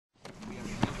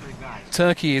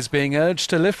Turkey is being urged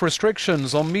to lift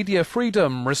restrictions on media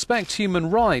freedom, respect human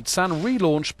rights and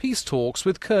relaunch peace talks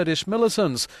with Kurdish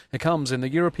militants. It comes in the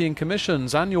European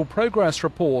Commission's annual progress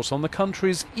report on the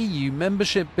country's EU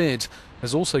membership bid.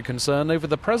 There's also concern over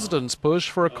the president's push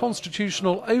for a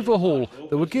constitutional overhaul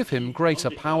that would give him greater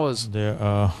powers. There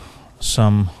are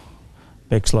some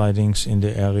backslidings in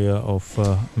the area of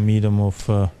freedom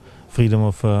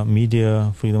of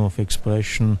media, freedom of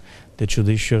expression, the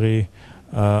judiciary.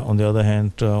 On the other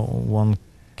hand, one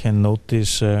can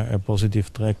notice a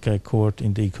positive track record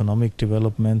in the economic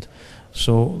development.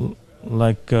 So,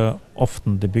 like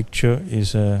often, the picture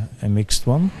is a mixed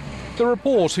one. The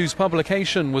report, whose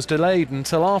publication was delayed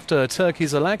until after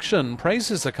Turkey's election,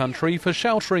 praises the country for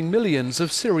sheltering millions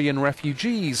of Syrian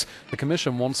refugees. The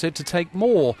Commission wants it to take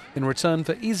more in return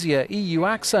for easier EU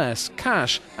access,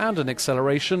 cash and an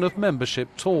acceleration of membership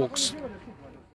talks.